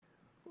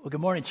Well, good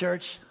morning,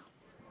 church.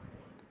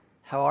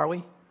 How are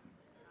we?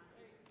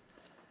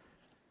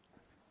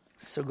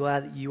 So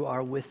glad that you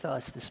are with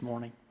us this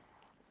morning.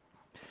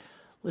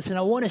 Listen,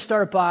 I want to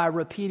start by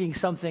repeating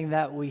something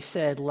that we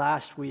said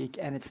last week,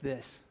 and it's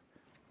this: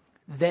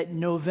 that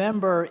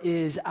November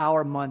is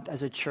our month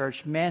as a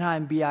church,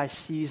 Manheim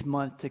BIC's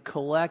month, to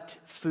collect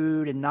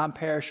food and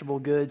non-perishable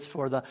goods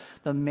for the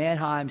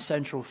Manheim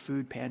Central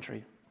Food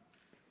Pantry.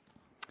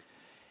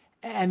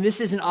 And this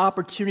is an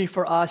opportunity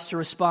for us to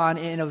respond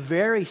in a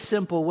very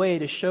simple way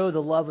to show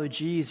the love of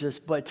Jesus,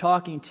 but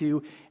talking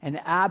to an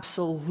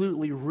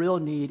absolutely real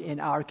need in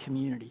our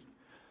community.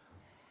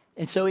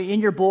 And so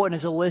in your bulletin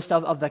is a list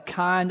of the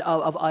kind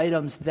of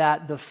items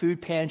that the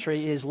food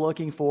pantry is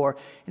looking for.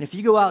 And if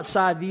you go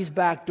outside these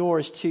back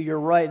doors to your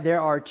right,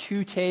 there are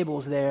 2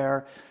 tables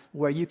there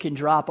where you can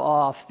drop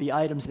off the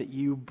items that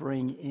you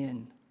bring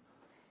in.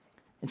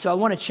 And so I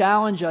want to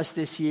challenge us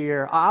this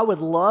year. I would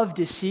love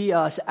to see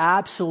us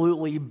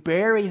absolutely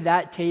bury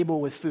that table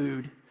with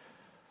food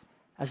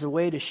as a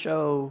way to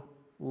show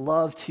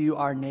love to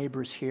our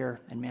neighbors here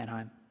in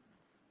Manheim.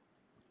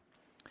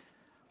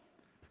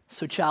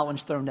 So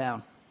challenge thrown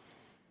down.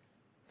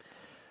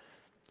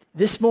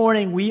 This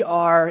morning we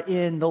are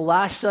in the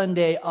last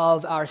Sunday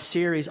of our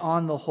series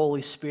on the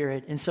Holy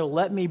Spirit. And so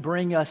let me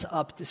bring us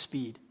up to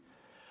speed.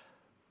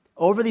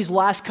 Over these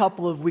last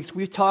couple of weeks,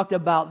 we've talked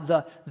about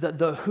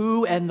the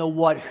who and the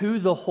what, who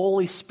the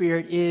Holy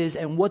Spirit is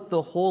and what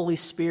the Holy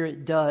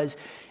Spirit does.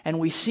 And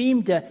we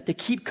seem to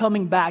keep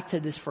coming back to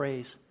this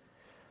phrase.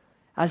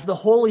 As the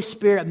Holy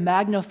Spirit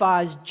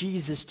magnifies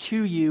Jesus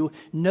to you,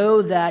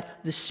 know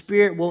that the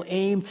Spirit will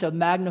aim to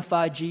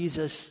magnify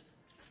Jesus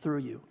through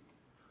you.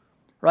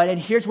 Right?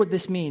 And here's what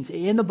this means.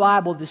 In the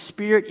Bible, the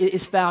Spirit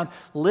is found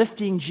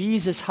lifting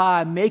Jesus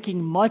high,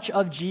 making much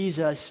of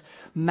Jesus,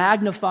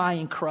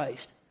 magnifying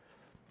Christ.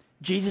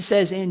 Jesus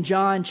says in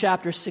John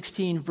chapter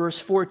 16, verse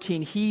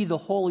 14, He, the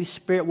Holy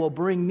Spirit, will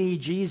bring me,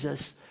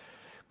 Jesus,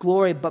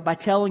 glory, but by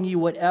telling you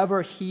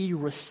whatever He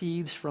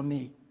receives from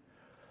me.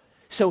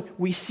 So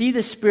we see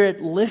the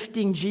Spirit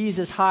lifting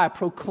Jesus high,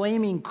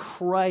 proclaiming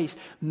Christ,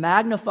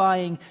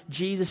 magnifying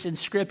Jesus in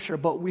Scripture,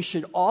 but we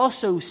should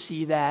also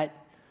see that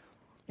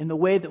in the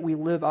way that we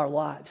live our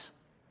lives.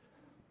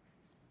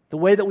 The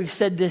way that we've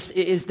said this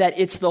is that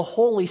it's the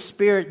Holy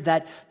Spirit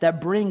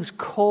that brings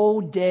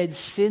cold, dead,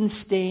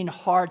 sin-stained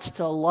hearts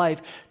to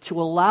life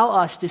to allow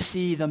us to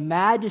see the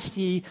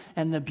majesty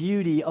and the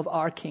beauty of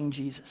our King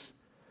Jesus.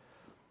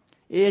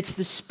 It's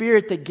the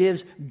Spirit that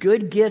gives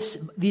good gifts,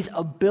 these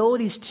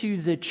abilities to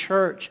the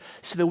church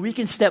so that we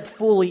can step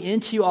fully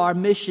into our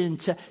mission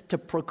to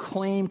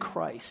proclaim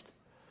Christ.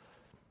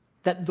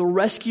 That the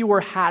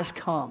rescuer has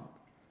come.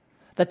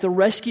 That the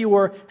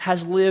rescuer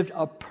has lived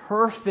a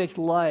perfect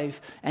life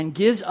and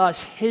gives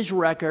us his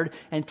record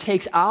and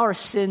takes our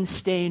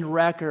sin-stained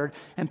record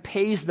and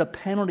pays the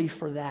penalty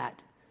for that.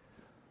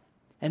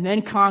 And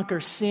then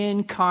conquers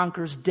sin,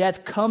 conquers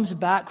death, comes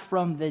back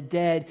from the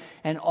dead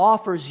and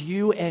offers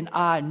you and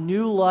I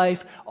new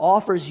life,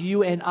 offers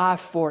you and I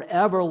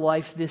forever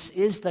life. This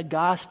is the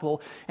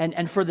gospel.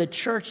 And for the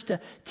church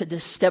to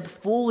step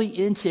fully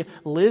into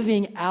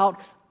living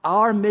out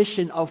our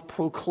mission of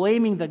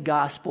proclaiming the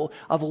gospel,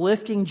 of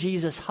lifting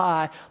Jesus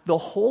high, the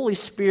Holy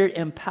Spirit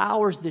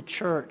empowers the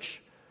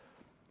church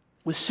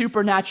with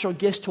supernatural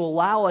gifts to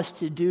allow us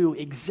to do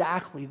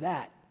exactly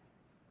that.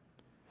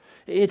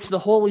 It's the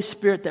Holy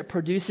Spirit that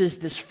produces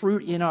this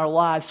fruit in our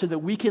lives so that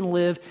we can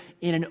live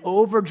in an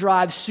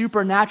overdrive,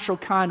 supernatural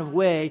kind of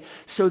way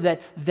so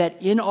that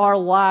in our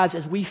lives,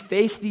 as we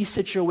face these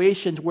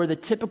situations where the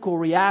typical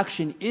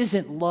reaction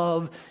isn't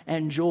love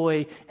and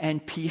joy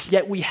and peace,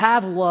 yet we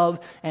have love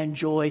and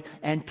joy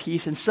and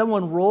peace, and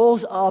someone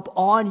rolls up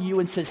on you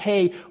and says,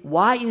 hey,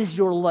 why is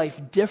your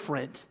life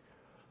different?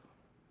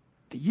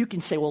 That you can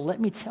say, well, let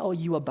me tell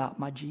you about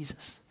my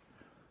Jesus.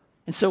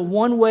 And so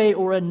one way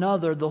or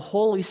another, the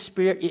Holy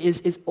Spirit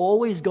is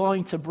always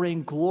going to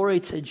bring glory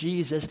to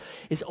Jesus,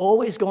 is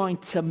always going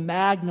to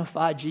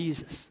magnify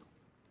Jesus.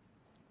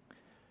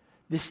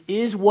 This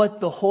is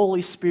what the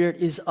Holy Spirit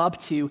is up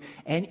to.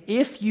 And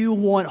if you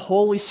want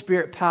Holy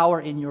Spirit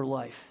power in your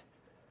life,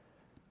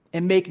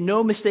 and make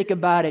no mistake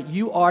about it,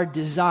 you are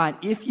designed,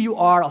 if you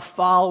are a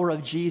follower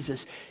of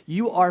Jesus,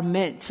 you are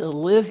meant to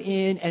live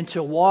in and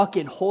to walk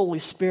in Holy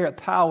Spirit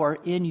power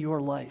in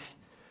your life.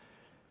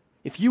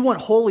 If you want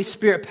Holy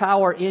Spirit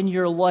power in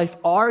your life,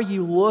 are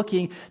you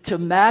looking to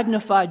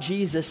magnify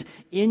Jesus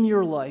in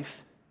your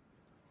life,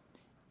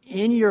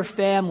 in your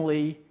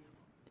family,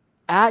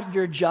 at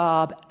your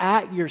job,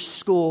 at your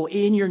school,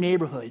 in your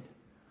neighborhood?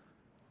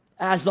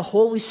 As the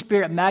Holy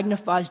Spirit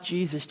magnifies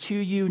Jesus to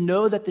you,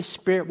 know that the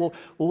Spirit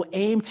will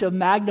aim to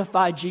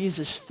magnify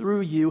Jesus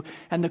through you.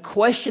 And the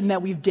question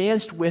that we've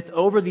danced with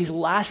over these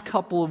last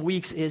couple of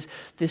weeks is,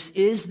 this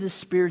is the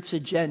Spirit's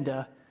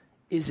agenda.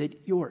 Is it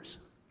yours?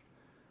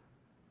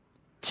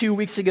 2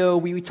 weeks ago,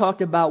 we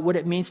talked about what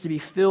it means to be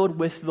filled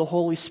with the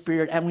Holy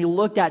Spirit, and we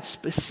looked at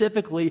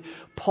specifically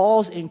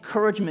Paul's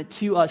encouragement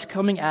to us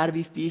coming out of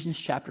Ephesians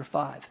chapter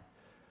 5.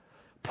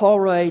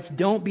 Paul writes,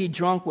 don't be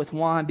drunk with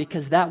wine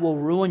because that will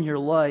ruin your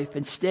life.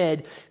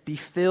 Instead, be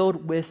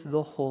filled with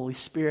the Holy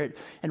Spirit.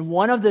 And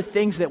one of the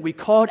things that we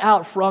called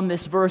out from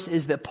this verse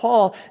is that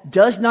Paul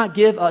does not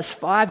give us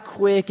 5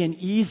 quick and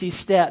easy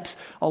steps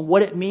on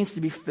what it means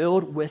to be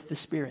filled with the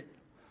Spirit.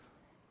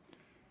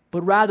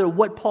 But rather,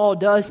 what Paul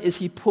does is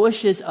he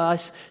pushes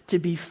us to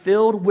be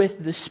filled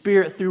with the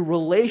Spirit through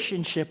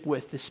relationship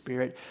with the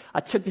Spirit. I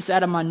took this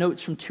out of my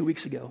notes from 2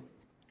 weeks ago.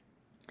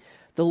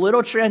 The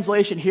little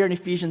translation here in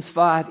Ephesians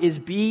 5 is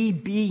be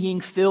being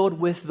filled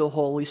with the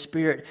Holy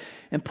Spirit.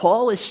 And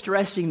Paul is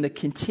stressing the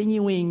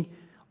continuing,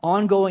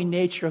 ongoing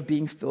nature of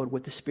being filled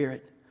with the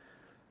Spirit.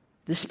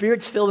 The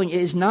Spirit's filling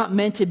is not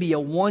meant to be a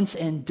once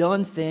and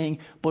done thing,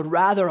 but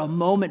rather a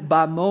moment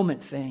by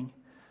moment thing.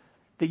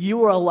 That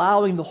you are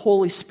allowing the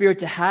Holy Spirit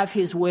to have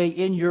His way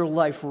in your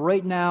life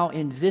right now,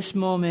 in this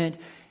moment,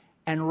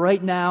 and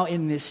right now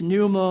in this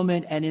new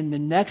moment, and in the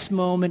next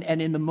moment,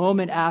 and in the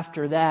moment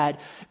after that.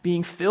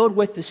 Being filled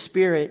with the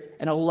Spirit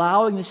and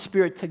allowing the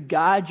Spirit to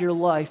guide your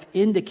life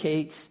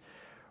indicates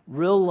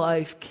real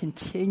life,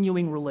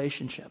 continuing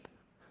relationship.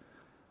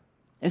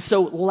 And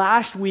so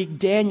last week,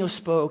 Daniel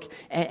spoke,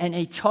 and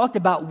he talked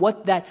about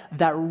what that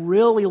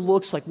really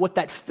looks like, what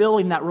that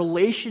filling, that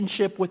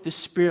relationship with the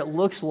Spirit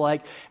looks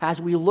like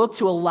as we look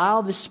to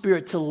allow the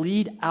Spirit to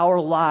lead our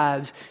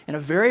lives in a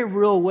very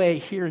real way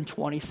here in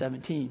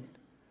 2017.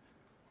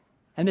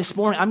 And this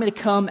morning, I'm going to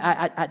come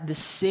at the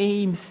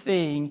same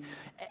thing,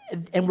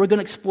 and we're going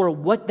to explore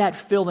what that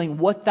filling,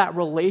 what that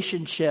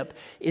relationship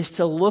is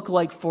to look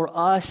like for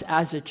us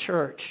as a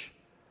church,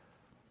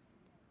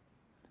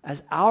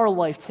 as our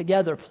life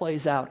together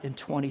plays out in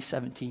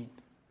 2017.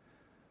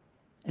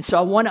 And so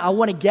I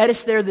want to get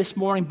us there this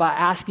morning by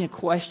asking a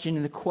question,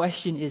 and the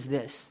question is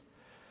this.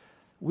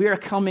 We are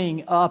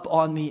coming up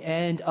on the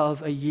end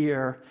of a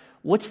year.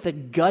 What's the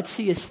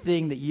gutsiest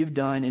thing that you've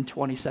done in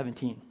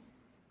 2017?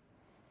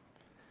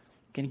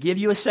 Going to give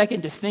you a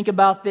second to think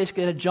about this.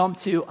 Going to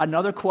jump to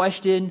another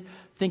question.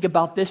 Think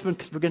about this one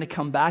because we're going to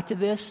come back to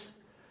this.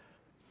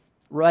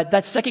 Right,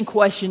 that second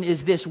question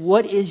is this: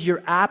 what is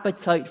your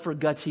appetite for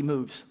gutsy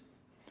moves?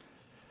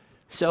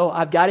 So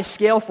I've got a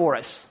scale for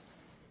us.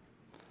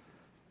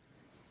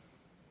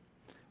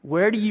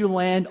 Where do you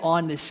land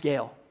on this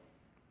scale?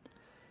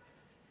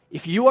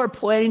 If you are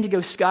planning to go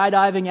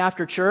skydiving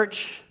after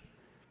church,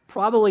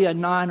 probably a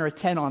 9 or a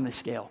 10 on this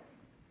scale.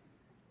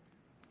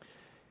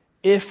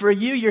 If for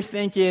you, you're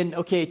thinking,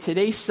 okay,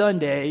 today's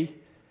Sunday,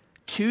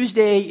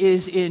 Tuesday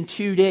is in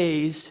 2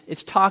 days,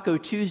 it's Taco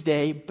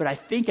Tuesday, but I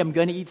think I'm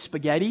going to eat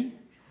spaghetti,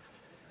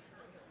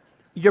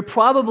 you're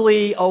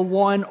probably a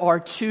 1 or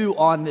 2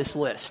 on this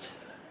list.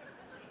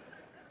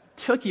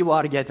 Took you a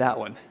while to get that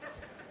one.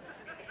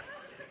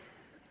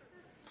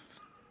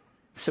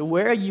 So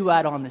where are you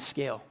at on the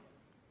scale?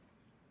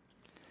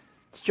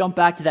 Let's jump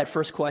back to that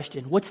first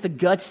question. What's the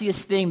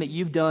gutsiest thing that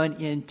you've done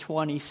in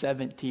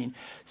 2017?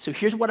 So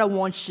here's what I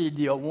want you to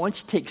do. I want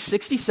you to take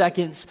 60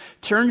 seconds,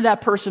 turn to that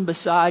person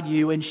beside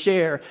you, and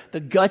share the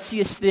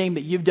gutsiest thing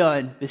that you've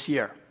done this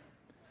year.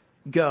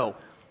 Go.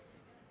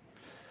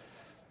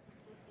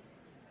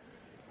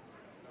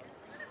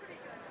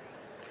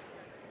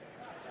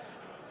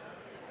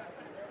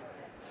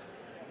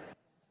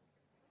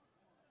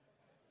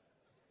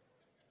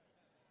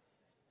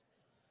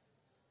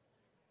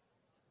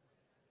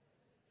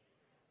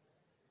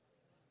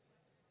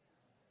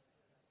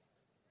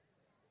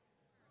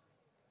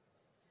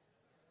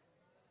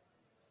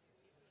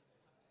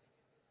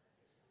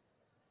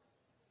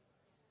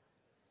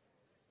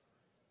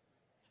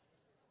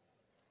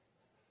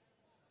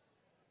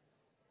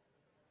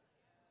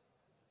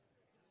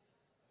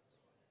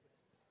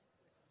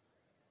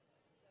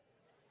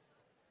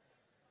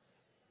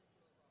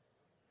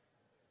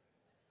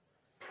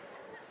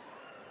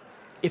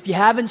 If you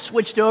haven't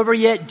switched over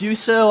yet, do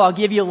so. I'll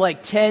give you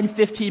like 10,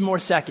 15 more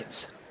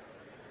seconds.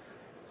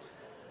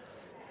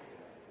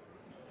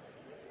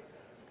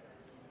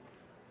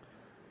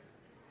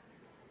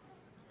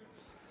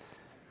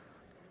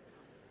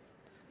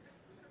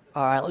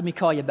 All right, let me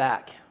call you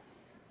back.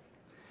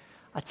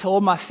 I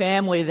told my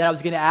family that I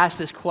was going to ask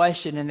this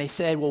question, and they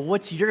said, well,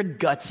 what's your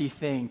gutsy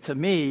thing to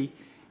me?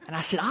 And I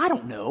said, I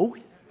don't know.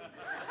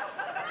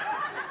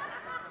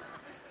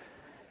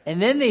 And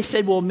then they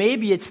said, well,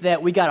 maybe it's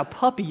that we got a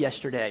puppy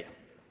yesterday.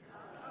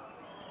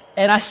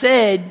 And I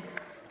said,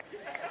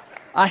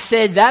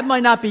 that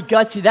might not be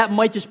gutsy, that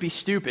might just be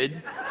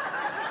stupid.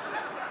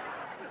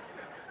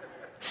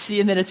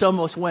 Seeing that it's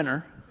almost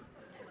winter.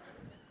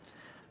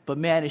 But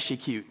man, is she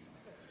cute.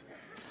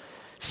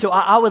 So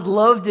I would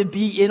love to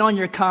be in on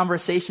your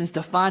conversations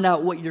to find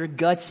out what your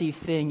gutsy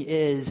thing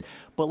is.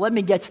 But let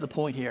me get to the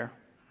point here.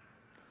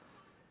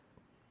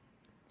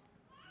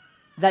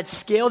 That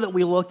scale that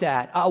we looked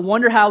at, I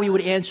wonder how we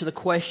would answer the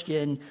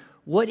question,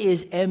 what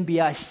is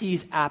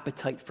MBIC's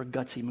appetite for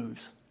gutsy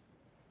moves?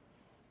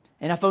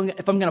 And if I'm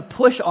going to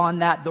push on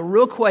that, the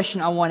real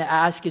question I want to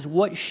ask is,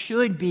 what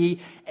should be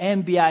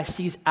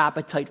MBIC's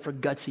appetite for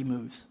gutsy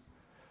moves?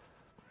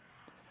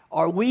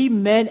 Are we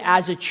meant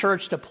as a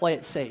church to play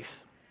it safe?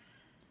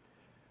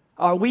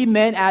 Are we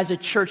meant as a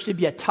church to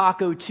be a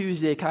Taco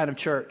Tuesday kind of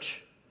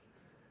church?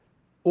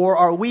 Or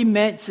are we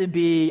meant to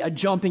be a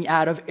jumping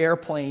out of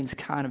airplanes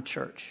kind of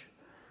church?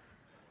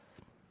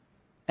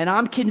 And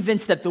I'm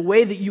convinced that the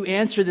way that you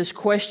answer this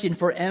question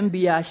for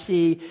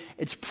MBIC,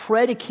 it's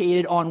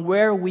predicated on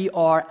where we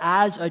are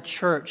as a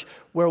church,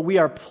 where we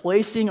are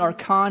placing our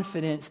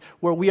confidence,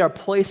 where we are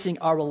placing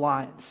our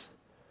reliance.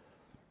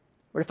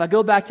 But if I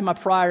go back to my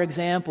prior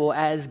example,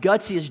 as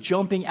gutsy as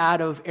jumping out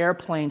of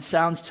airplanes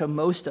sounds to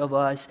most of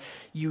us,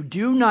 you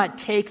do not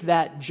take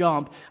that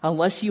jump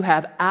unless you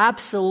have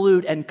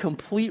absolute and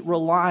complete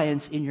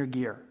reliance in your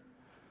gear.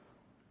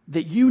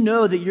 That you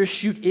know that your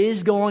chute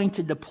is going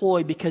to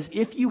deploy, because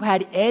if you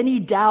had any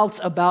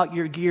doubts about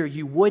your gear,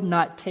 you would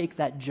not take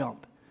that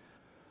jump.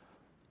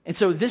 And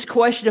so this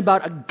question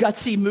about a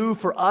gutsy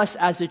move for us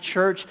as a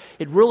church,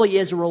 it really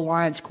is a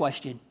reliance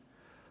question.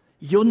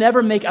 You'll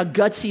never make a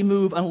gutsy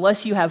move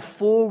unless you have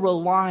full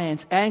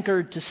reliance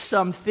anchored to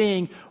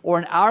something, or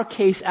in our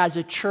case as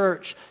a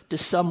church, to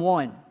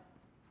someone.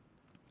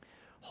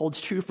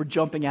 Holds true for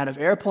jumping out of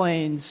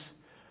airplanes,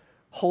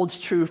 holds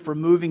true for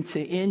moving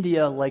to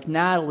India like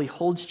Natalie,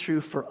 holds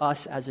true for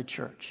us as a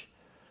church.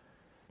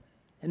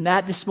 And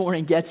that this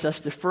morning gets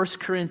us to 1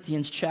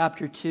 Corinthians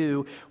chapter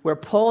 2, where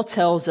Paul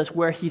tells us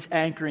where he's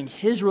anchoring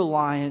his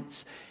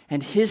reliance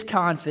and his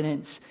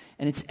confidence,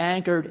 and it's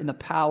anchored in the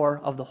power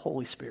of the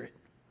Holy Spirit.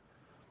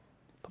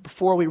 But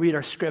before we read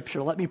our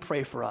scripture, let me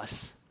pray for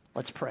us.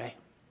 Let's pray.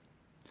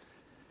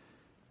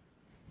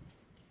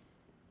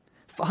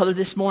 Father,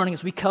 this morning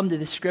as we come to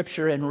this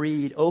scripture and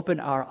read,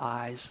 open our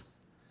eyes.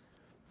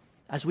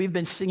 As we've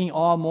been singing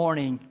all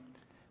morning,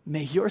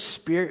 may your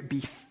Spirit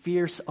be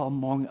fierce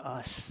among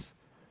us.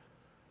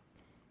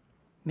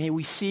 May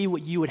we see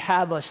what you would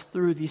have us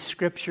through these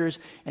scriptures,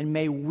 and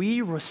may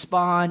we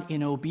respond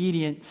in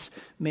obedience.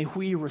 May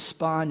we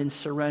respond in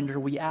surrender.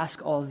 We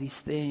ask all of these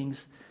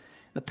things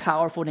in the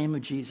powerful name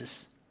of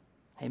Jesus.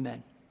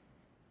 Amen.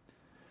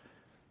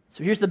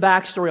 So here's the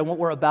backstory on what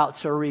we're about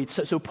to read.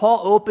 So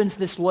Paul opens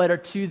this letter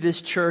to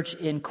this church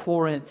in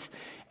Corinth,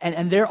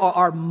 and there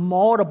are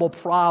multiple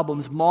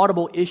problems,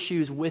 multiple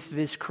issues with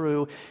this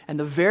crew. And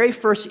the very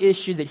first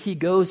issue that he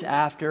goes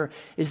after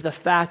is the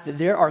fact that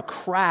there are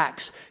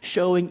cracks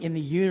showing in the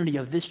unity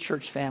of this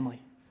church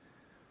family.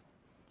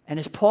 And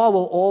as Paul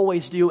will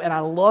always do, and I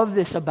love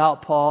this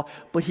about Paul,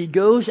 but he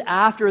goes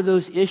after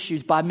those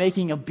issues by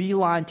making a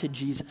beeline to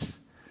Jesus.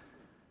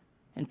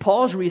 And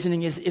Paul's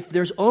reasoning is, if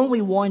there's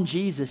only one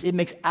Jesus, it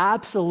makes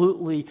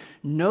absolutely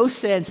no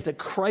sense that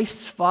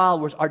Christ's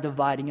followers are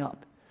dividing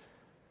up.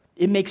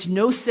 It makes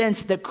no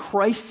sense that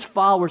Christ's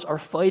followers are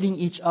fighting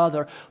each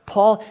other.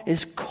 Paul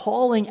is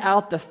calling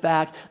out the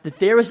fact that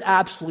there is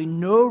absolutely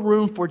no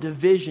room for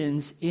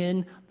divisions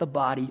in the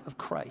body of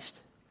Christ.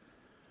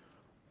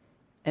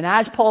 And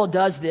as Paul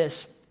does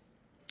this,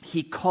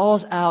 he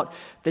calls out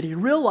that he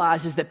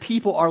realizes that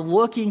people are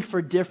looking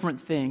for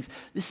different things.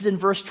 This is in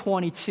verse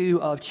 22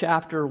 of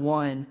chapter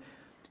 1.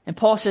 And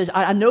Paul says,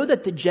 I know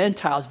that the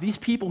Gentiles, these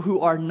people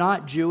who are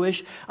not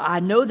Jewish, I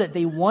know that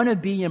they want to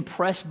be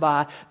impressed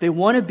by, they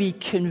want to be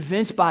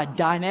convinced by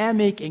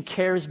dynamic and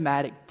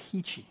charismatic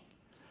teaching.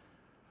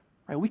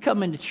 Right? We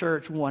come into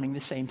church wanting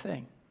the same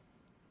thing.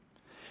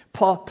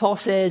 Paul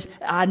says,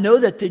 I know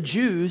that the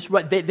Jews,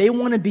 right, they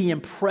want to be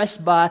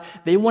impressed by,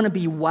 they want to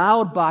be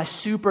wowed by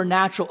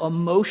supernatural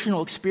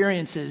emotional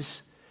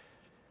experiences.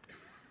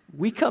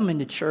 We come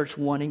into church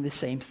wanting the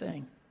same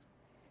thing.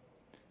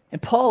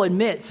 And Paul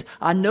admits,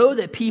 I know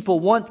that people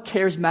want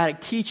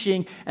charismatic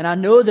teaching, and I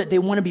know that they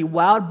want to be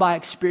wowed by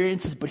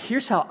experiences, but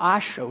here's how I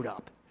showed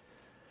up.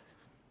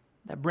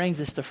 That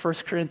brings us to 1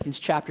 Corinthians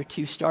chapter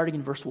 2, starting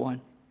in verse 1.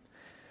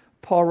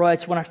 Paul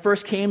writes, when I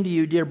first came to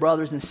you, dear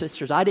brothers and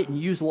sisters, I didn't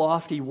use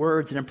lofty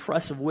words and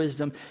impressive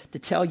wisdom to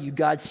tell you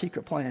God's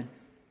secret plan.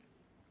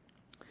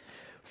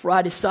 For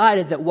I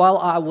decided that while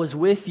I was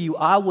with you,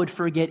 I would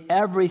forget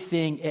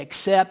everything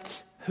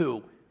except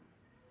who?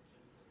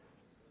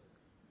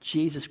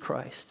 Jesus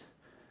Christ,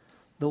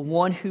 the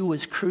one who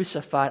was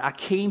crucified. I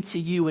came to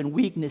you in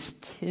weakness,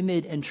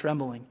 timid and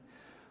trembling.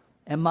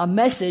 And my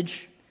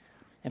message,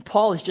 and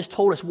Paul has just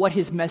told us what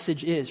his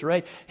message is,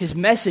 right? His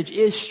message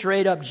is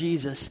straight up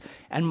Jesus.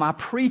 And my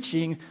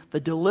preaching, the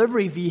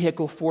delivery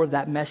vehicle for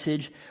that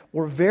message,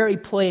 were very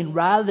plain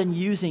rather than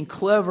using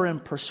clever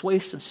and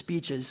persuasive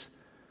speeches.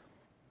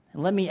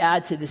 And let me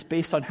add to this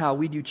based on how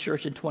we do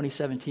church in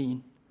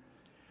 2017.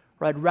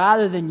 Right,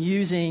 rather than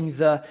using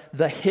the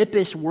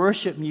hippest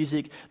worship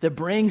music that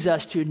brings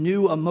us to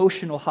new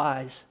emotional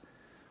highs,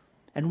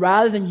 and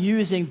rather than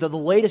using the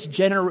latest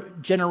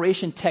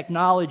generation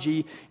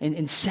technology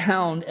in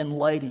sound and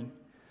lighting,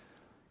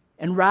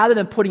 and rather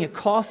than putting a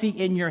coffee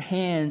in your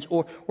hands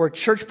or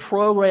church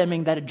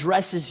programming that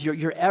addresses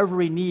your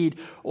every need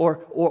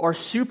or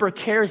super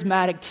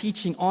charismatic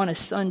teaching on a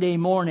Sunday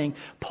morning,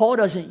 Paul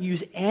doesn't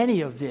use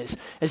any of this.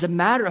 As a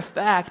matter of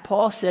fact,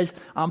 Paul says,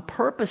 I'm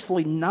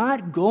purposefully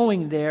not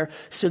going there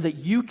so that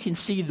you can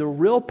see the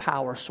real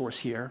power source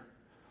here.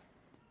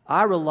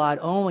 I relied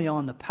only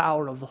on the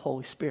power of the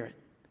Holy Spirit.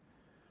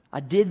 I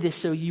did this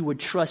so you would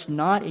trust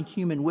not in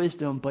human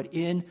wisdom, but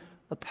in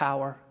the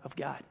power of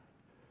God.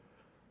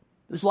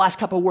 Those last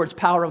couple of words,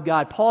 power of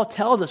God. Paul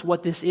tells us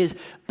what this is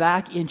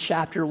back in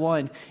chapter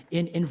 1.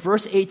 In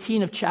verse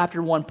 18 of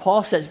chapter 1,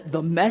 Paul says,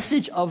 the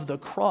message of the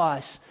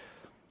cross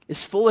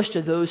is foolish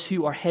to those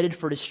who are headed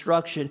for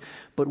destruction,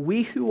 but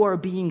we who are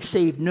being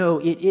saved know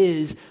it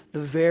is the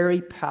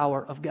very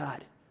power of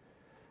God.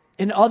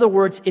 In other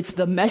words, it's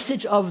the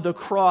message of the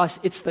cross,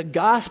 it's the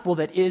gospel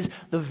that is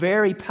the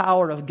very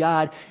power of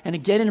God. And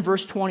again in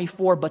verse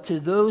 24, but to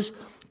those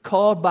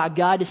called by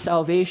God to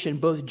salvation,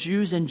 both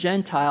Jews and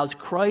Gentiles,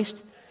 Christ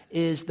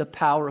is the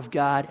power of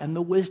God and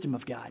the wisdom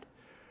of God.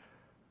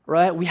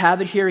 Right? We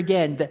have it here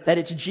again, that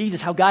it's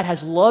Jesus, how God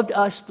has loved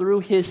us through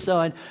his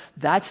Son.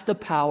 That's the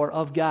power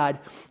of God.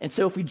 And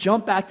so if we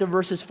jump back to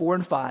verses 4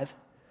 and 5,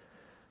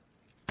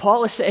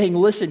 Paul is saying,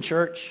 listen,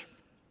 church,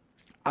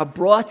 I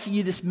brought to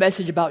you this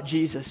message about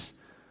Jesus.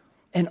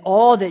 And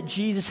all that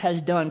Jesus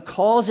has done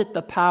calls it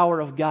the power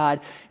of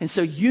God. And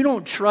so you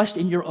don't trust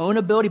in your own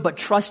ability, but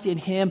trust in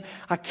him.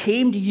 I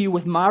came to you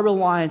with my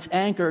reliance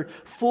anchored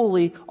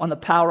fully on the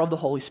power of the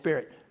Holy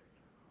Spirit.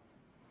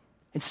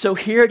 And so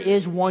here it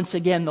is once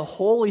again, the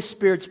Holy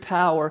Spirit's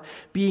power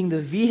being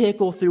the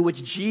vehicle through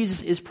which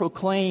Jesus is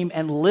proclaimed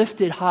and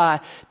lifted high.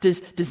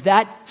 Does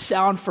that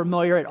sound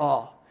familiar at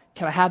all?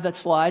 Can I have that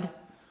slide?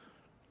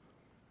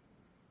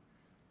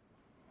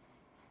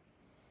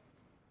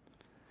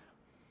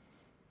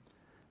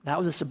 That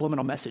was a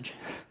subliminal message.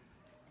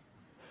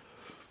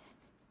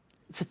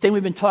 It's a thing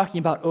we've been talking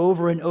about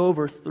over and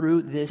over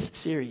through this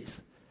series.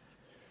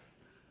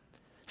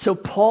 So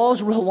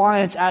Paul's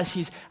reliance as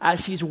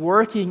he's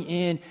working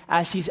in,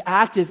 as he's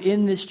active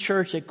in this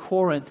church at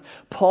Corinth,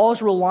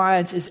 Paul's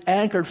reliance is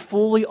anchored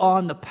fully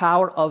on the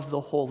power of the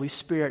Holy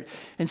Spirit.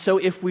 And so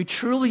if we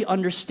truly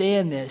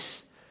understand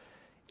this,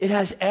 it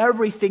has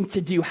everything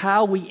to do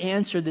how we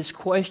answer this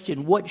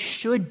question. What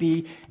should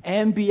be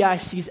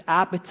MBIC's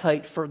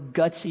appetite for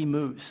gutsy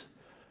moves?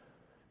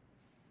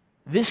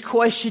 This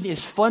question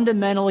is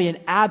fundamentally and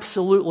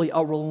absolutely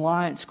a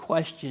reliance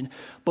question.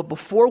 But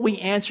before we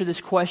answer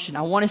this question,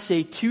 I want to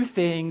say two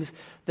things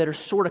that are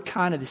sort of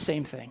kind of the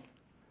same thing.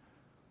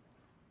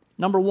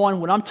 Number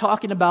one, when I'm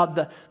talking about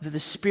the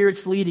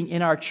Spirit's leading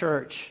in our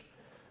church,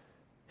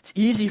 it's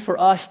easy for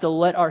us to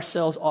let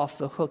ourselves off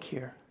the hook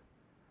here.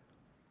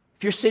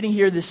 If you're sitting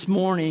here this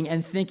morning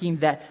and thinking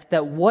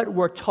that what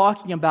we're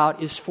talking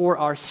about is for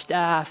our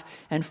staff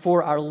and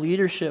for our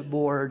leadership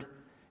board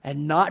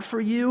and not for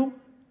you,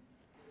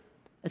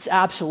 it's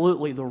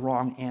absolutely the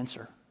wrong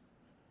answer.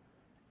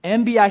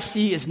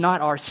 MBIC is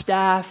not our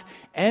staff.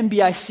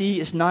 MBIC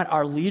is not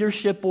our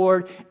leadership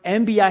board.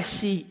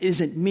 MBIC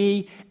isn't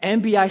me.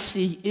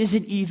 MBIC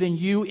isn't even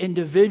you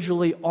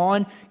individually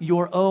on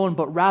your own,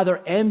 but rather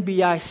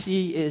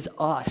MBIC is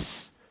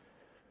us.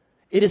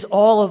 It is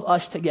all of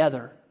us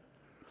together.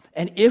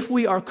 And if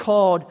we are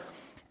called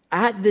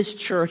at this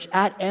church,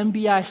 at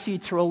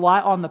MBIC, to rely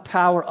on the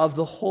power of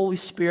the Holy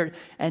Spirit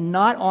and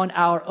not on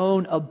our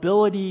own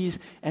abilities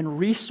and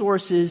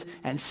resources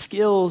and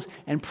skills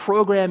and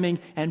programming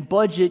and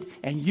budget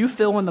and you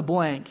fill in the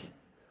blank,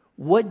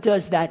 what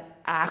does that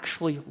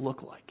actually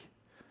look like?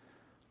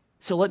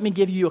 So let me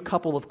give you a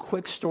couple of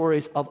quick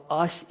stories of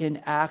us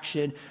in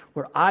action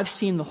where I've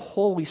seen the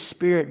Holy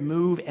Spirit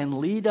move and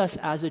lead us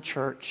as a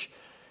church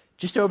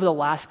just over the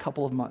last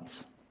couple of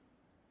months.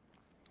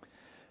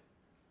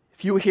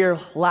 If you were here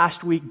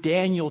last week,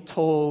 Daniel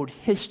told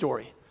his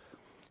story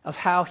of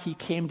how he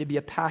came to be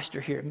a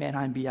pastor here at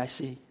Manheim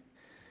BIC.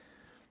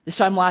 This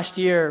time last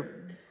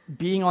year,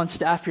 being on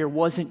staff here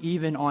wasn't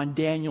even on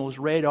Daniel's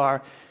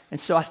radar, and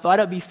so I thought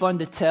it'd be fun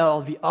to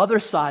tell the other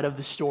side of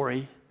the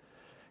story,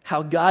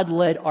 how God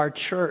led our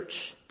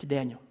church to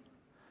Daniel.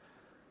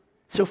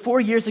 So 4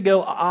 years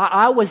ago,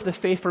 I was the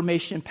faith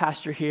formation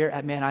pastor here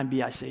at Manheim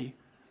BIC.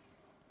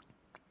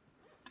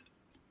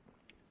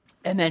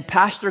 And then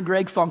Pastor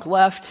Greg Funk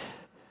left,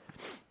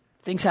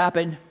 things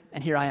happened,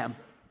 and here I am.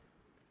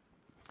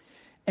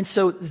 And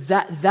so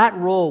that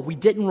role, we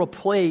didn't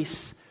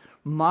replace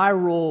my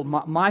role,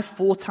 my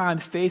full-time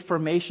faith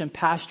formation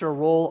pastor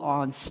role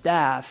on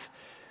staff.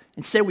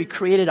 Instead, we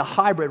created a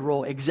hybrid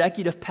role,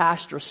 executive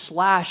pastor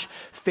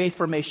 / faith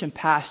formation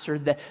pastor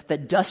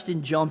that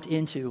Dustin jumped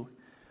into.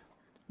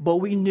 But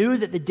we knew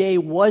that the day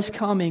was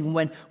coming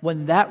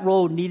when that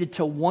role needed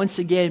to once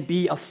again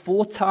be a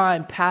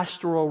full-time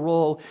pastoral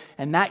role,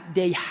 and that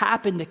day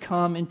happened to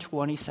come in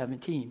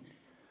 2017.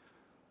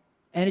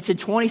 And it's in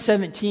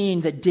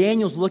 2017 that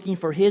Daniel's looking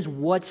for his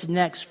what's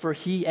next for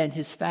he and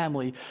his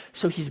family.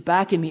 So he's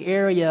back in the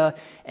area,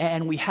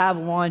 and we have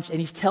lunch, and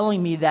he's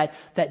telling me that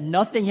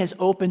nothing has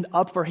opened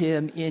up for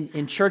him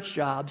in church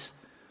jobs,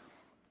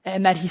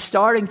 and that he's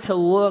starting to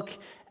look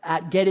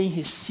at getting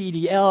his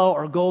CDL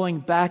or going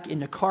back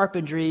into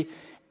carpentry.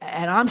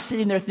 And I'm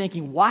sitting there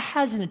thinking, why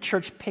hasn't a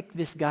church picked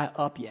this guy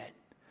up yet?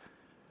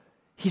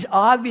 He's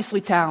obviously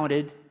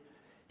talented.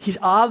 He's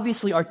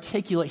obviously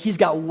articulate. He's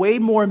got way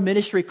more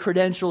ministry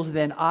credentials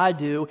than I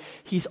do.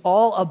 He's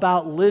all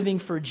about living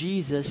for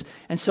Jesus.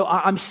 And so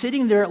I'm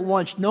sitting there at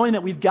lunch knowing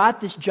that we've got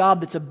this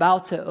job that's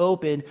about to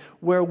open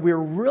where we're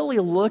really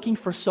looking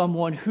for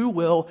someone who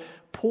will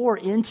pour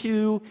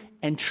into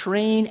and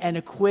train and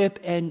equip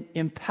and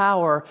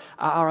empower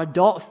our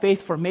adult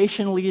faith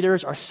formation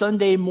leaders, our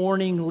Sunday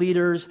morning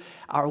leaders,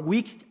 our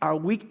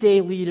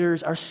weekday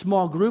leaders, our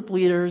small group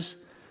leaders.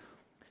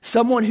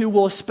 Someone who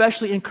will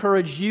especially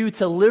encourage you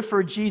to live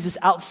for Jesus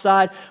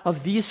outside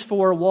of these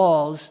four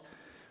walls.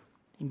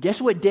 And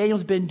guess what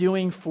Daniel's been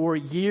doing for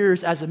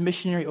years as a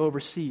missionary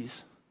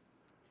overseas?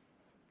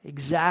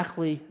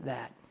 Exactly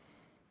that.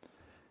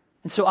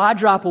 And so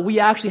we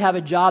actually have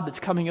a job that's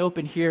coming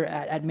open here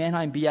at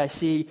Manheim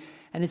BIC,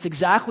 and it's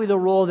exactly the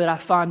role that I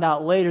found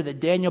out later that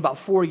Daniel about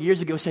 4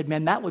 years ago said,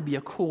 man, that would be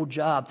a cool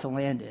job to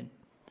land in.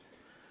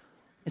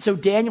 And so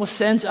Daniel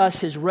sends us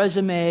his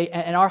resume,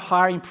 and our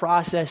hiring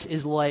process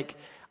is like,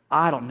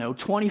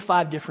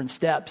 25 different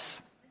steps.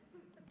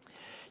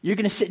 You're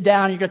going to sit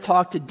down, you're going to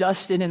talk to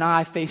Dustin and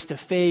I face to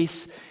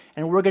face,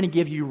 and we're going to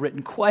give you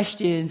written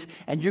questions,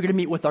 and you're going to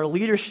meet with our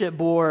leadership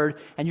board,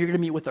 and you're going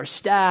to meet with our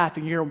staff,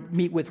 and you're going to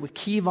meet with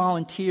key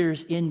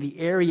volunteers in the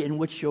area in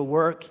which you'll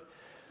work.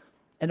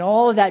 And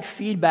all of that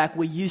feedback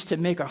we use to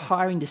make our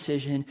hiring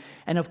decision.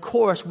 And of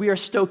course, we are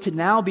stoked to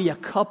now be a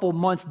couple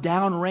months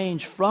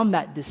downrange from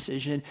that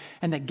decision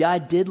and that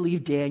God did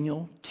leave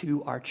Daniel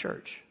to our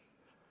church.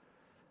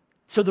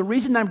 So the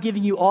reason I'm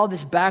giving you all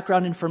this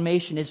background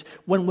information is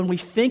when we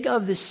think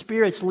of the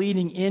Spirit's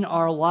leading in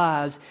our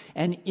lives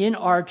and in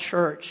our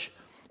church,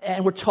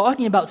 and we're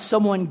talking about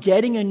someone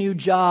getting a new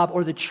job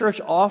or the church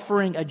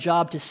offering a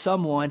job to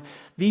someone,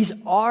 these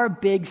are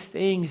big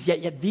things,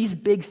 yet these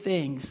big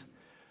things,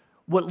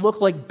 what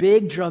look like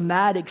big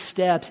dramatic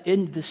steps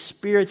in the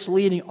Spirit's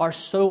leading, are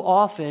so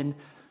often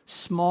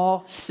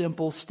small,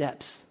 simple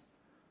steps.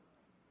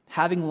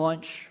 Having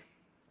lunch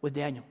with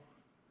Daniel.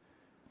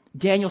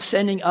 Daniel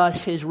sending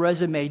us his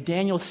resume.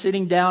 Daniel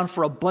sitting down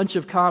for a bunch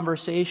of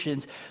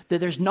conversations. That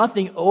there's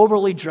nothing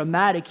overly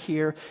dramatic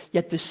here,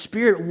 yet the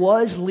Spirit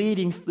was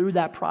leading through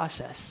that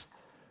process.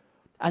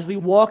 As we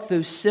walk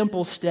those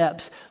simple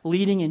steps,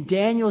 leading in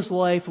Daniel's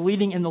life,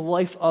 leading in the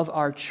life of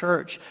our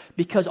church,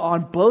 because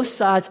on both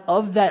sides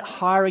of that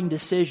hiring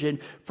decision,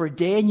 for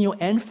Daniel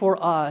and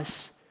for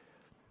us,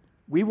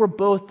 we were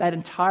both that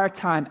entire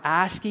time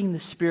asking the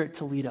Spirit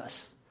to lead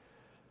us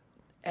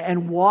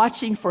and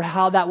watching for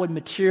how that would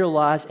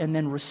materialize and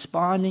then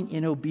responding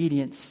in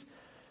obedience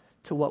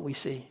to what we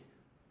see.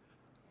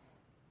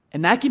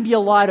 And that can be a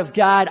lot of,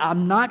 God,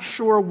 I'm not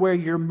sure where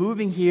you're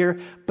moving here,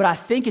 but I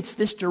think it's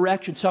this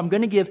direction. So I'm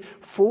going to give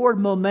forward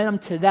momentum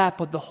to that.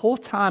 But the whole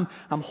time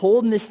I'm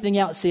holding this thing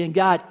out saying,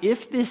 God,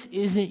 if this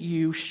isn't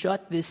you,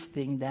 shut this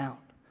thing down.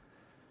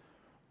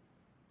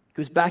 It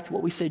goes back to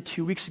what we said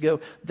 2 weeks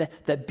ago,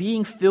 that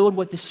being filled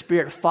with the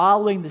Spirit,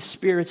 following the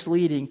Spirit's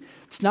leading,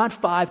 it's not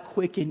 5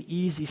 quick and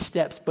easy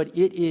steps, but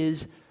it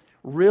is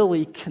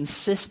really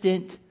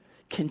consistent,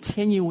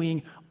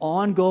 continuing,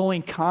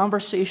 ongoing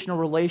conversational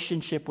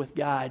relationship with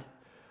God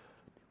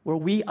where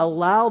we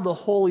allow the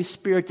Holy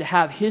Spirit to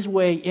have His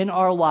way in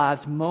our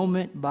lives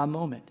moment by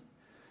moment.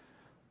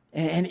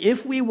 And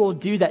if we will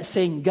do that,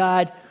 saying,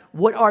 God,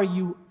 what are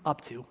you up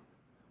to?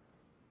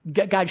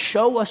 God,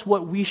 show us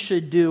what we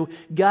should do.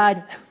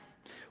 God,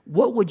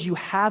 what would you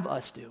have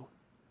us do?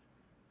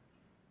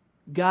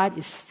 God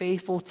is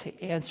faithful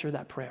to answer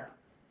that prayer.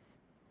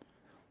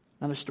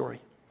 Another story.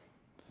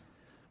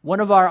 One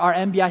of our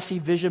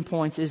MBIC vision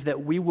points is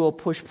that we will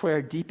push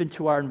prayer deep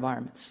into our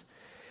environments.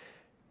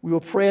 We will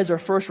pray as our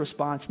first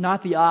response,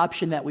 not the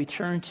option that we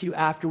turn to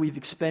after we've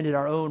expended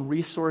our own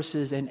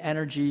resources and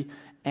energy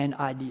and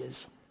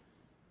ideas.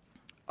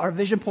 Our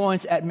vision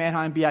points at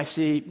Manheim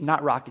BIC,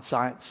 not rocket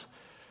science,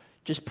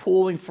 just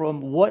pulling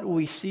from what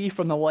we see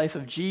from the life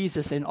of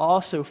Jesus and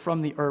also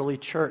from the early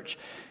church.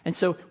 And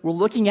so we're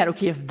looking at,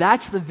 okay, if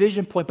that's the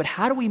vision point, but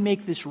how do we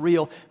make this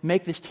real,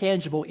 make this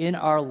tangible in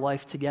our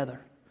life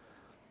together?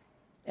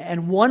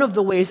 And one of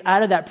the ways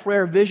out of that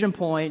prayer vision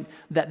point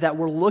that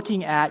we're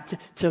looking at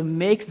to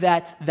make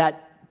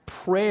that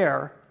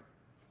prayer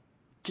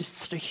just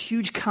such a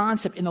huge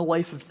concept in the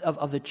life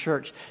of the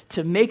church,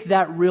 to make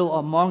that real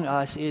among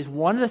us, is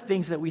one of the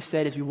things that we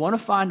said is we want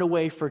to find a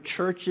way for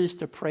churches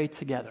to pray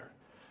together.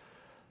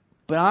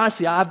 But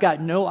honestly, I've got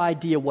no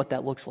idea what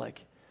that looks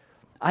like.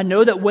 I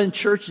know that when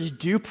churches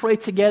do pray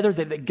together,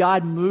 that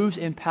God moves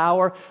in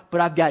power, but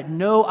I've got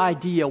no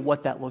idea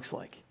what that looks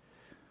like.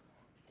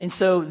 And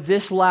so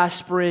this last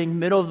spring,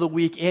 middle of the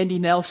week, Andy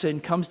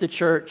Nelson comes to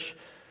church,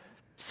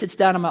 sits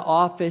down in my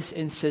office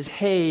and says,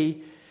 hey,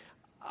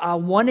 I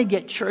want to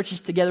get churches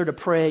together to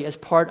pray as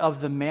part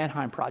of the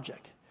Manheim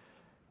Project.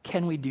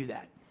 Can we do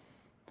that?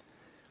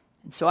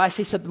 And so I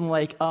say something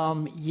like,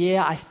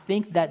 yeah, I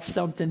think that's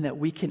something that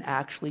we can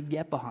actually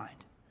get behind.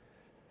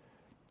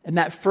 And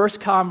that first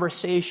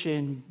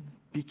conversation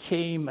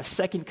became a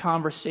second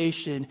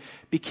conversation,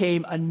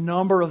 became a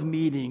number of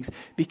meetings,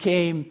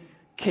 became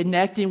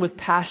connecting with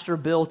Pastor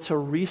Bill to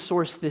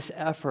resource this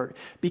effort,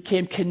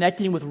 became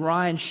connecting with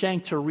Ryan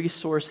Schenk to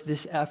resource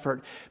this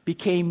effort,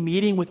 became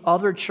meeting with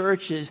other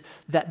churches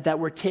that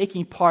were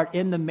taking part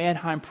in the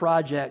Mannheim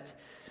Project,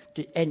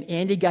 and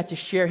Andy got to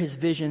share his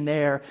vision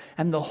there.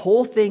 And the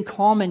whole thing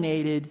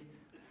culminated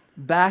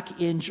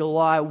back in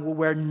July,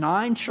 where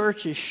 9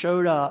 churches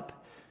showed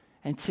up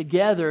and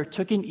together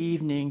took an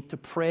evening to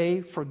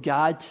pray for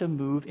God to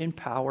move in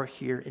power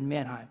here in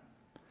Mannheim.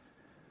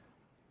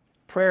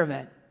 Prayer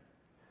event.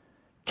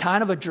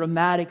 Kind of a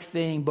dramatic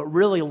thing, but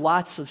really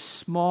lots of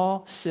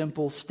small,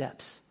 simple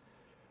steps.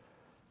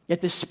 Yet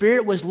the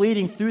Spirit was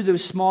leading through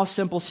those small,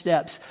 simple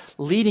steps,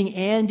 leading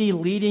Andy,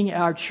 leading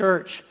our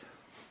church.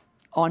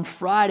 On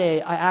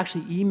Friday, I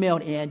actually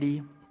emailed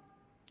Andy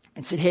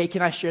and said, hey,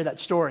 can I share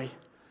that story?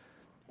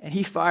 And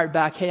he fired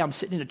back, hey, I'm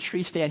sitting in a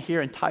tree stand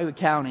here in Tioga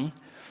County.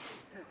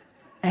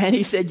 And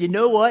he said, you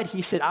know what?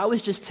 He said, I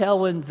was just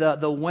telling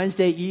the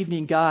Wednesday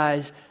evening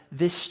guys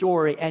this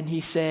story, and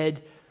he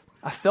said,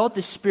 I felt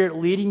the Spirit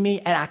leading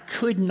me, and I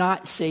could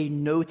not say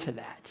no to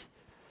that.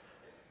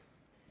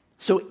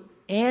 So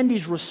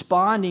Andy's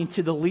responding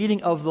to the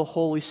leading of the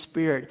Holy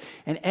Spirit,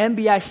 and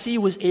MBIC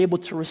was able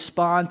to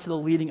respond to the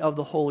leading of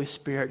the Holy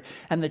Spirit,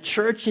 and the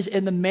churches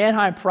in the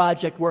Mannheim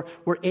Project were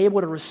able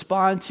to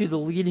respond to the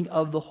leading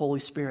of the Holy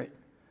Spirit.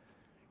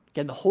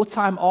 Again, the whole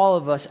time, all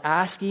of us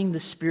asking the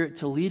Spirit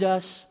to lead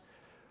us,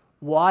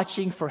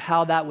 watching for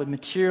how that would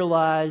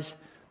materialize,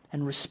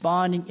 and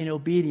responding in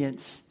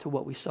obedience to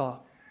what we saw.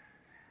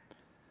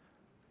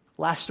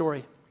 Last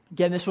story.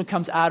 Again, this one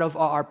comes out of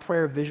our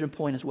prayer vision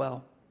point as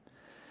well.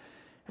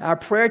 Our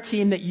prayer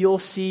team that you'll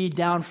see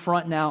down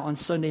front now on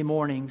Sunday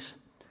mornings,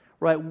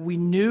 right? We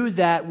knew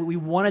that we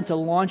wanted to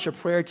launch a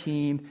prayer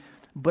team,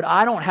 but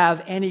I don't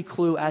have any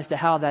clue as to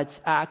how that's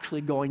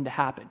actually going to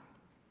happen.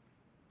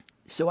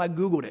 So I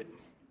Googled it.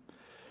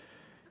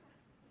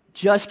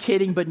 Just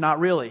kidding, but not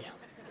really.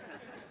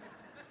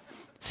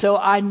 So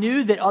I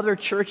knew that other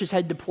churches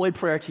had deployed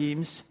prayer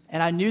teams,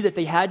 and I knew that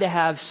they had to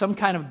have some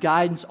kind of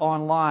guidance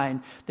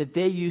online that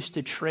they used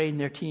to train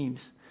their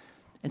teams.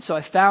 And so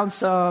I found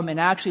some, and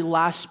actually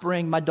last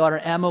spring, my daughter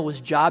Emma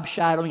was job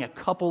shadowing a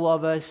couple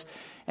of us,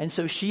 and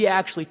so she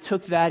actually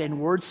took that and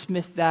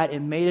wordsmithed that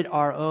and made it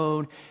our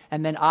own,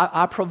 and then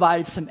I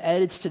provided some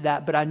edits to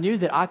that, but I knew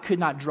that I could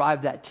not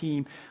drive that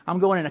team. I'm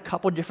going in a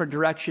couple different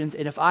directions,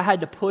 and if I had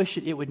to push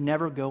it, it would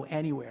never go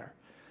anywhere.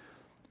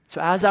 So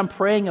as I'm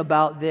praying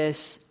about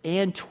this,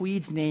 Ann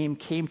Tweed's name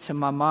came to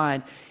my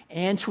mind.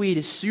 Ann Tweed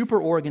is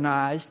super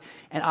organized,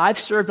 and I've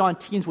served on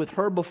teams with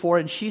her before,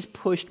 and she's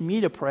pushed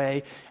me to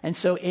pray. And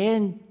so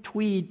Ann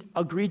Tweed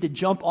agreed to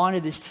jump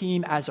onto this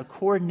team as a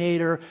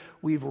coordinator.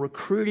 We've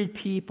recruited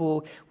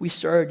people. We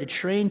started to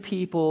train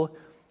people.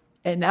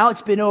 And now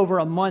it's been over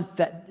a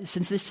month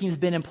since this team's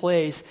been in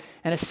place,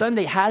 and a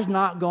Sunday has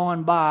not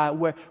gone by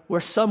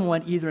where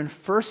someone, either in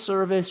first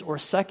service or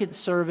second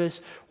service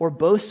or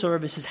both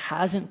services,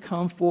 hasn't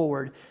come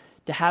forward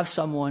to have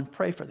someone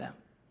pray for them.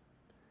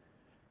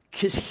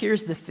 Because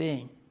here's the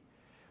thing.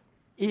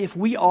 If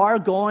we are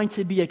going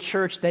to be a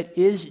church that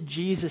is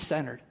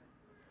Jesus-centered,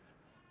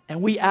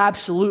 and we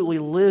absolutely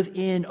live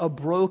in a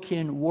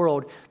broken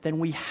world, then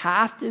we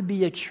have to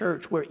be a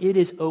church where it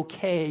is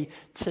okay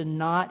to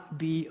not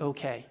be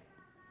okay.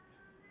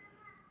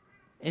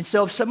 And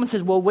so if someone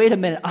says, well, wait a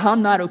minute,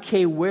 I'm not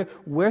okay,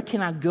 where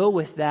can I go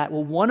with that?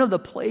 Well, one of the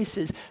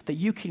places that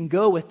you can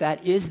go with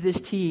that is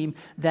this team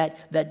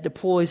that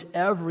deploys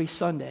every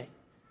Sunday.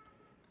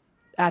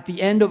 At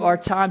the end of our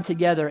time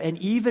together, and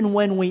even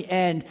when we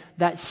end,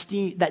 that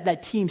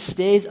team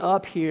stays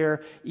up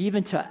here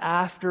even to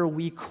after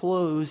we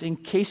close, in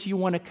case you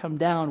want to come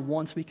down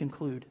once we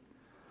conclude.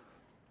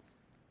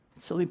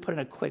 So let me put in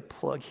a quick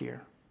plug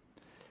here.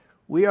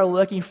 We are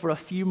looking for a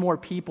few more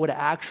people to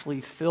actually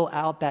fill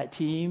out that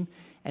team,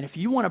 and if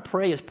you want to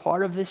pray as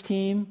part of this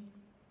team,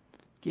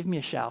 give me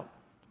a shout.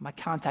 My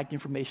contact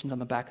information is on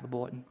the back of the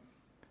bulletin.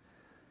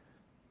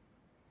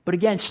 But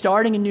again,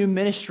 starting a new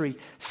ministry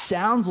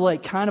sounds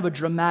like kind of a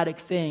dramatic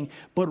thing,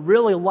 but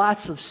really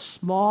lots of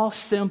small,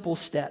 simple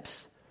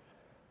steps.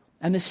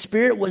 And the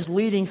Spirit was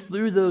leading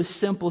through those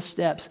simple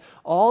steps,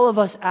 all of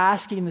us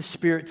asking the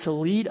Spirit to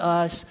lead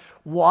us,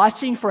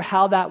 watching for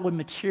how that would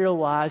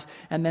materialize,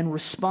 and then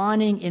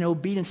responding in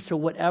obedience to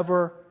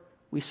whatever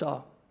we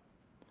saw.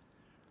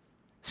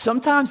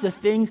 Sometimes the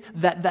things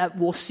that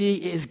we'll see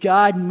is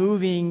God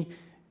moving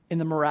in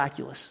the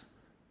miraculous.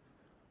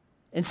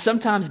 And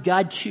sometimes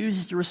God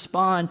chooses to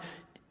respond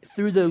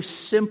through those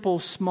simple,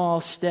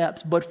 small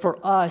steps. But for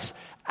us,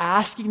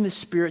 asking the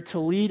Spirit to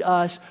lead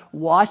us,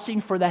 watching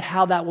for that,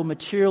 how that will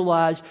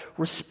materialize,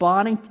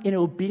 responding in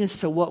obedience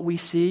to what we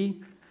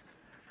see,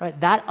 right?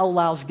 That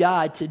allows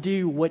God to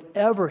do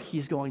whatever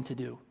He's going to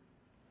do.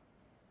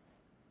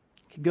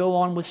 I could go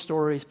on with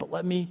stories, but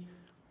let me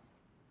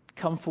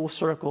come full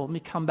circle. Let me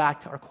come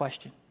back to our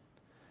question.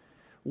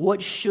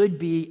 What should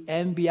be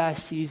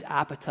MBIC's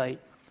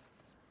appetite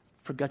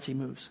for gutsy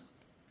moves?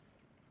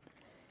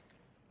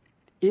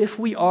 If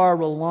we are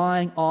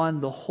relying on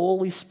the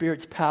Holy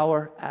Spirit's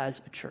power as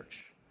a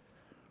church.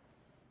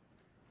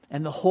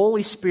 and the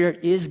Holy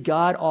Spirit is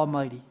God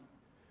Almighty,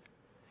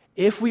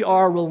 if we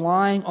are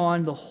relying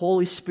on the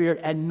Holy Spirit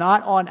and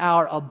not on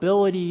our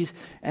abilities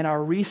and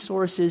our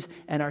resources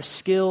and our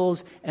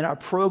skills and our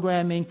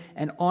programming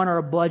and on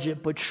our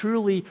budget, but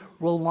truly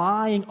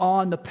relying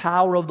on the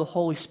power of the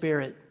Holy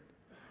Spirit,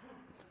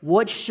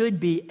 what should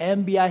be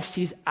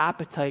MBIC's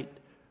appetite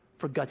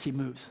for gutsy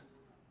moves?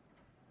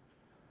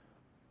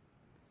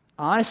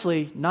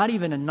 Honestly, not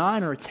even a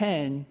 9 or a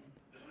 10,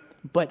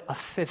 but a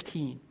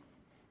 15.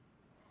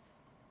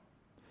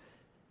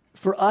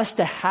 For us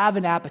to have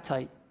an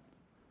appetite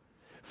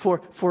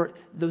for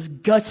those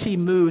gutsy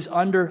moves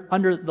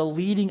under the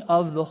leading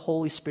of the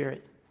Holy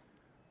Spirit.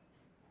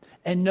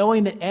 And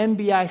knowing that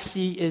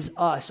MBIC is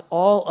us,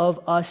 all of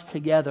us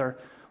together.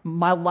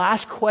 My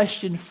last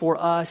question for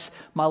us,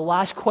 my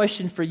last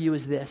question for you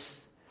is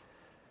this.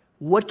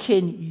 What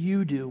can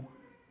you do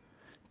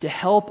to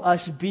help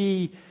us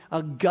be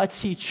a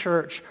gutsy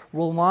church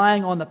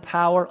relying on the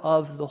power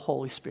of the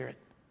Holy Spirit?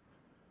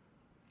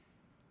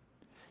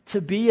 To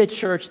be a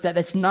church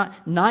that's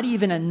not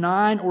even a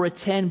 9 or a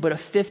 10, but a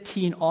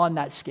 15 on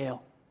that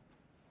scale.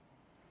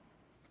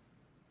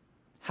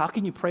 How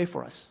can you pray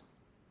for us?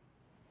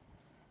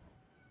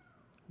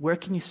 Where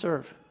can you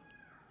serve?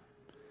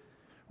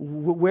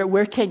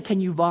 Where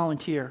can you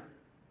volunteer?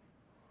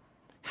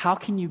 How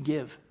can you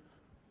give?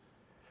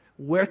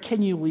 Where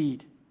can you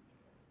lead?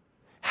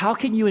 How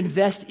can you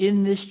invest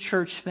in this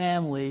church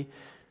family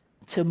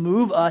to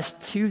move us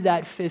to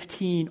that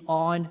 15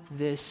 on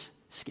this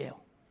scale?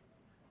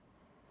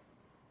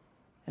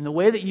 And the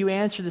way that you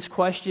answer this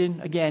question,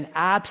 again,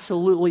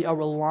 absolutely a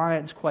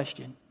reliance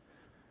question.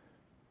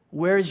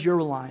 Where is your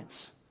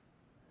reliance?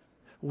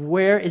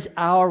 Where is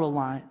our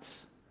reliance?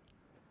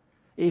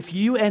 If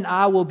you and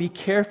I will be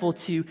careful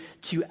to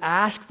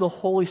ask the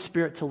Holy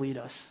Spirit to lead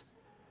us,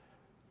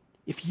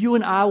 if you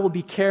and I will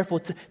be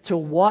careful to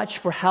watch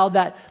for how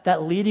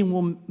that leading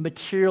will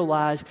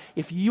materialize,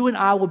 if you and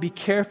I will be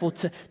careful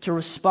to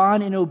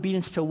respond in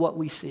obedience to what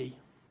we see,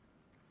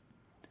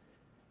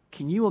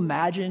 can you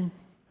imagine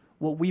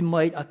what we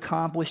might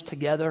accomplish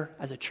together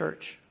as a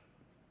church?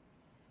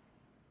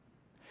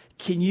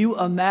 Can you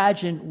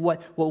imagine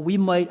what we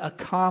might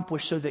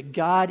accomplish so that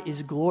God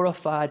is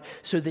glorified,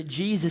 so that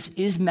Jesus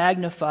is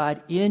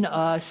magnified in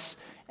us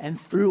and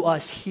through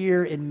us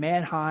here in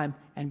Mannheim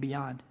and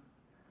beyond?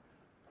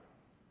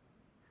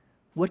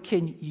 What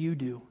can you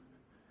do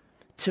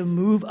to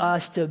move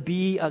us to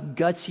be a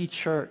gutsy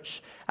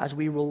church as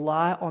we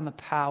rely on the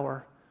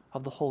power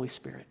of the Holy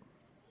Spirit?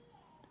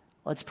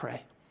 Let's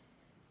pray.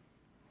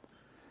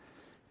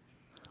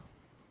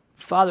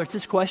 Father, it's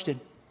this question.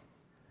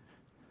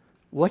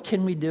 What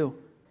can we do?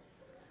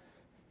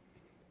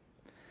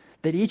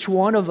 That each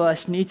one of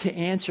us need to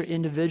answer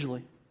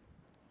individually.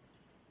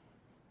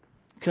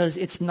 Because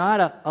it's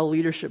not a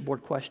leadership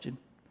board question.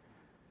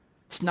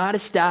 It's not a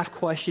staff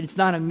question. It's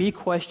not a me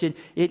question.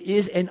 It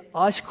is an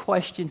us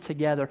question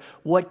together.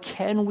 What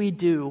can we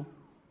do?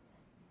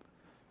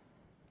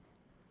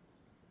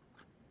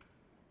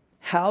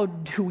 How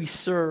do we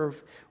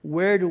serve?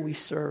 Where do we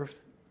serve?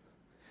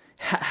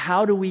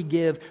 How do we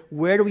give?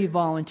 Where do we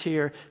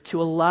volunteer to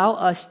allow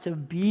us to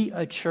be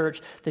a church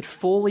that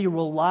fully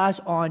relies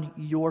on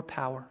your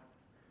power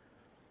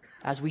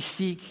as we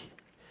seek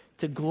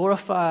to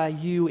glorify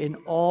you in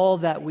all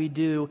that we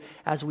do,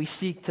 as we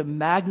seek to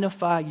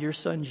magnify your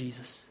Son,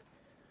 Jesus?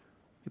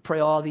 We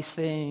pray all these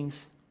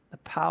things in the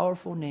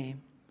powerful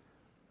name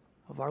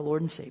of our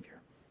Lord and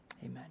Savior.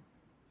 Amen.